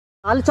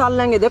हाल चाल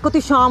लेंगे, देखो तो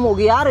शाम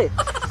होगी यार।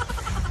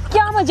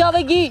 क्या मजा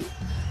आवेगी,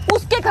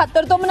 उसके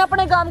खातर तो मैंने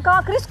अपने गांव का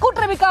आखिरी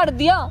स्कूटर भी काट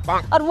दिया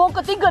और वो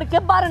कति घर के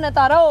बाहर न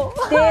तारा हो।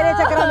 तेरे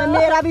चक्कर में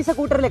मेरा भी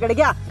स्कूटर लेकर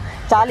गया।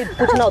 चाल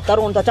कुछ ना होता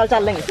रोन, चल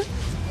चल लेंगे।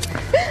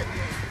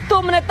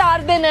 तुमने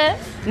तार देना है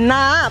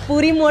ना,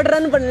 पूरी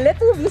मॉडर्न बन ले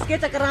तू भी उसके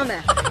चक्कर में।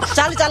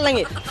 चल चल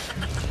लेंगे।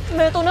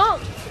 मैं तो ना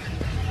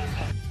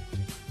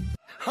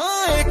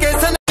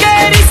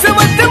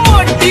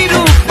मोटी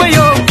रूप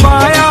यो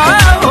पाया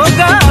हो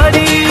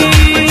गाड़ी,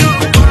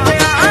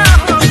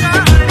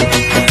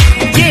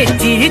 ये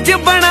चीज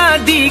बना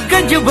दी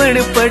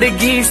गजबन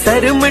पड़गी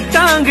सर में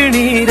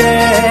टांगनी रे।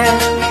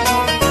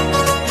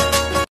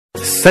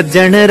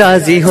 सज्जन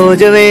राजी हो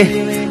जवे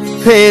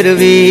फिर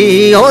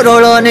भी और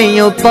रोला नहीं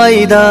हो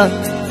पाईदा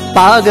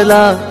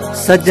पागला।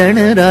 सज्जन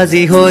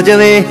राजी हो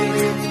जवे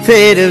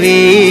फिर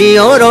भी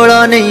और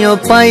रोला नहीं हो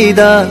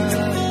पाईदा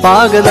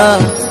पागला।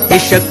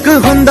 इश्क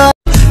हुंदा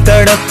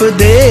तड़प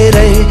दे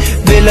रहे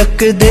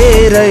बिलक दे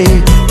रहे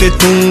ते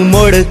तू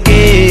मुड़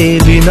के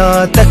बिना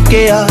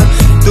तकिया।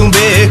 तू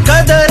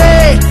बेकदरे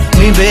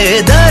नी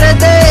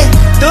बेदर्दे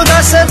तू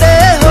दस दे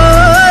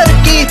होर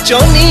की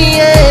चोनी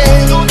है।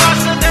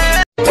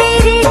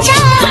 तेरी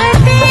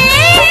चाहते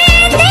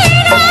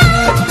तेरा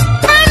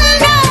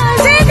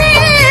अंदाज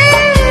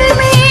दिल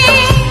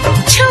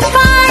में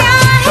छुपाया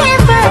है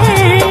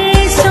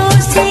बरसों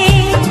से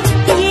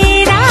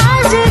ये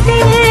राज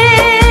दिल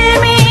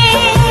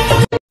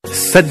में।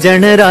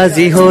 सज्जन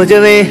राजी हो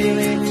जवे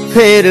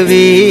फिर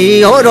भी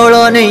और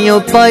रोला नहीं हो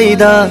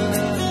पाईदा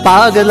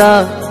पागला।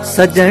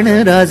 सज्जन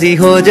राजी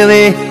हो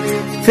जवे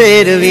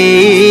फिर भी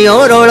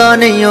और रोला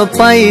नहीं हो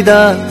पाईदा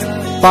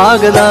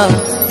पागला।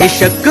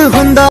 इश्क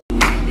हुंदा